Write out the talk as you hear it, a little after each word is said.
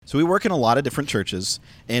So we work in a lot of different churches,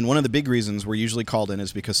 and one of the big reasons we're usually called in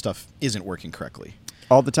is because stuff isn't working correctly.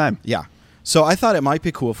 All the time. Yeah. So I thought it might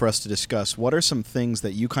be cool for us to discuss what are some things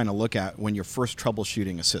that you kind of look at when you're first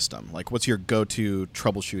troubleshooting a system? Like, what's your go-to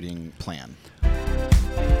troubleshooting plan?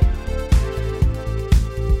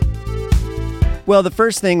 Well, the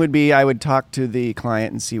first thing would be I would talk to the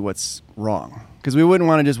client and see what's wrong. Because we wouldn't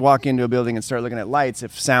want to just walk into a building and start looking at lights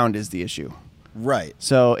if sound is the issue. Right.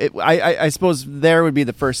 So I suppose there would be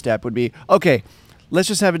the first step would be, okay, let's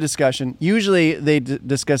just have a discussion. Usually they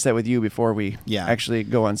discuss that with you before we actually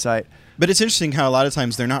go on site. But it's interesting how a lot of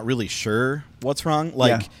times they're not really sure what's wrong.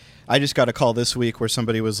 Like, I just got a call this week where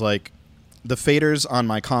somebody was like, the faders on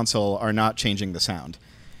my console are not changing the sound.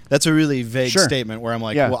 That's a really vague statement where I'm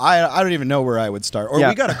like, well, I don't even know where I would start. Or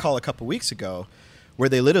we got a call a couple weeks ago where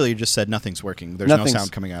they literally just said nothing's working. There's no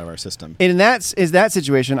sound coming out of our system. And in that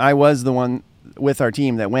situation, I was the one with our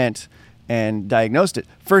team that went and diagnosed it.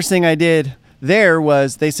 First thing I did there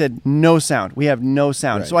was they said no sound. We have no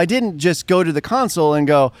sound. Right. So I didn't just go to the console and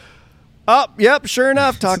go, oh, yep, sure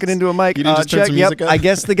enough, talking into a mic. You didn't just turn some music up? I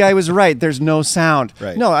guess the guy was right. There's no sound.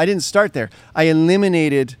 Right. No, I didn't start there. I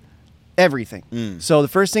eliminated everything. So the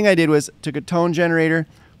first thing I did was took a tone generator,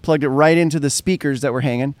 plugged it right into the speakers that were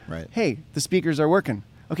hanging. Right. Hey, the speakers are working.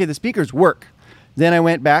 Okay, the speakers work. Then I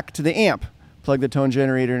went back to the amp, plugged the tone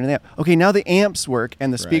generator into the amp. Okay, now the amps work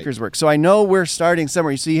and the speakers work. So I know we're starting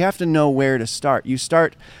somewhere. So you have to know where to start. You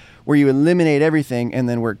start where you eliminate everything and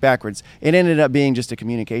then work backwards. It ended up being just a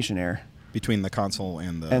communication error. Between the console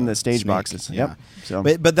and the stage snake. boxes. Yeah. Yep. So.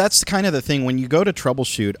 But that's kind of the thing. When you go to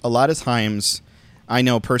troubleshoot, a lot of times, I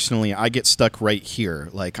know personally, I get stuck right here.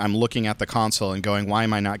 Like, I'm looking at the console and going, why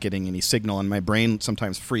am I not getting any signal? And my brain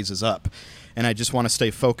sometimes freezes up. And I just want to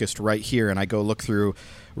stay focused right here. And I go look through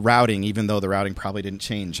routing, even though the routing probably didn't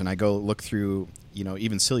change. And I go look through,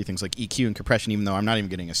 even silly things like EQ and compression, even though I'm not even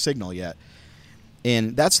getting a signal yet.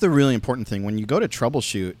 And that's the really important thing. When you go to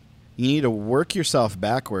troubleshoot, you need to work yourself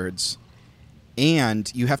backwards. And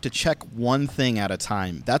you have to check one thing at a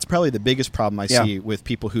time. That's probably the biggest problem I see with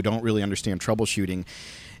people who don't really understand troubleshooting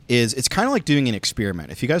is it's kind of like doing an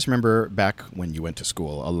experiment. If you guys remember back when you went to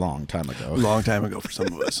school a long time ago. A long time ago for some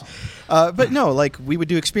of us. But no, like we would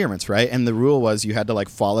do experiments, right? And the rule was you had to like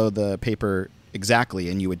follow the paper exactly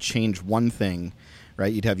and you would change one thing,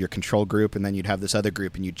 right? You'd have your control group and then you'd have this other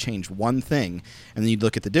group and you'd change one thing and then you'd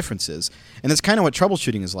look at the differences. And that's kind of what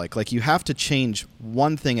troubleshooting is like. Like you have to change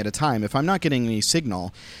one thing at a time. If I'm not getting any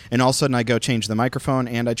signal and all of a sudden I go change the microphone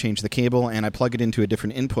and I change the cable and I plug it into a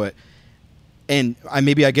different input and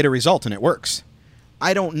maybe I get a result and it works.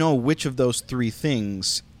 I don't know which of those three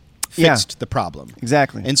things fixed the problem.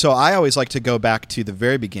 Exactly. And so I always like to go back to the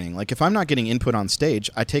very beginning. Like if I'm not getting input on stage,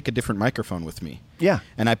 I take a different microphone with me. Yeah.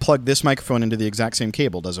 And I plug this microphone into the exact same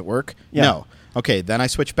cable. Does it work? Yeah. No. Okay, then I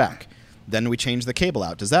switch back. Then we change the cable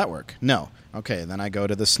out. Does that work? No. Okay, then I go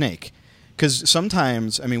to the snake. Because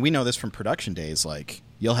sometimes, we know this from production days, like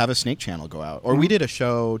you'll have a snake channel go out. Or we did a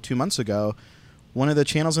show 2 months ago, one of the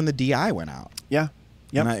channels in the DI went out. Yeah.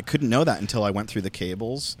 Yep. And I couldn't know that until I went through the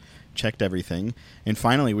cables, checked everything, and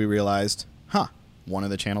finally we realized, one of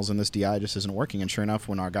the channels in this DI just isn't working. And sure enough,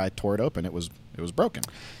 when our guy tore it open, it was broken.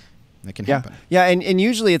 It can happen. Yeah, and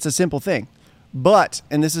usually it's a simple thing. But,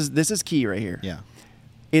 and this is key right here. Yeah.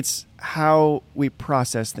 It's how we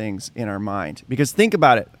process things in our mind. Because think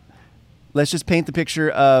about it. Let's just paint the picture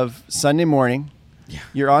of Sunday morning. Yeah.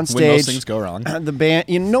 You're on stage. When most things go wrong. The band,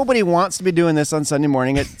 nobody wants to be doing this on Sunday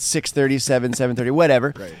morning at 6:30, 7:30,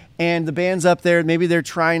 whatever. Right. And the band's up there. Maybe they're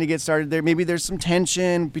trying to get started there. Maybe there's some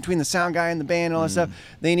tension between the sound guy and the band and all that stuff.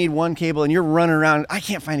 They need one cable, and you're running around. I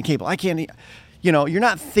can't find a cable. I can't. You're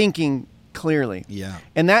not thinking clearly. Yeah.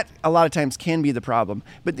 And that a lot of times can be the problem.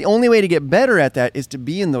 But the only way to get better at that is to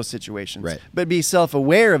be in those situations. Right. But be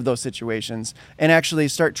self-aware of those situations and actually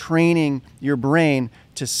start training your brain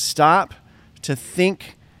to stop, to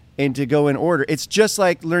think, and to go in order. It's just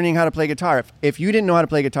like learning how to play guitar. If you didn't know how to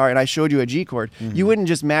play guitar and I showed you a G chord, you wouldn't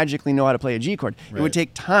just magically know how to play a G chord. Right. It would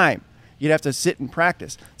take time. You'd have to sit and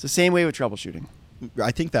practice. It's the same way with troubleshooting.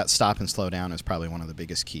 I think that stop and slow down is probably one of the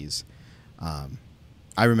biggest keys.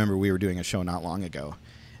 I remember we were doing a show not long ago,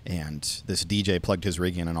 and this DJ plugged his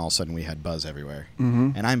rig in, and all of a sudden we had buzz everywhere.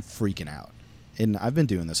 And I'm freaking out. And I've been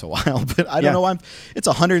doing this a while, but I don't know. It's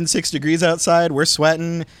 106 degrees outside. We're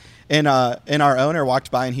sweating. And our owner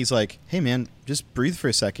walked by, and he's like, hey, man, just breathe for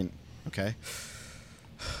a second. Okay.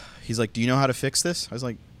 He's like, do you know how to fix this? I was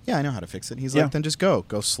like, yeah, I know how to fix it. He's like, then just go.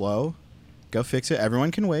 Go slow. Go fix it.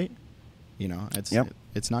 Everyone can wait.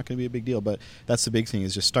 It's not going to be a big deal. But that's the big thing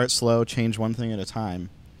is just start slow, change one thing at a time,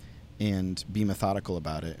 and be methodical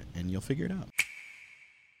about it, and you'll figure it out.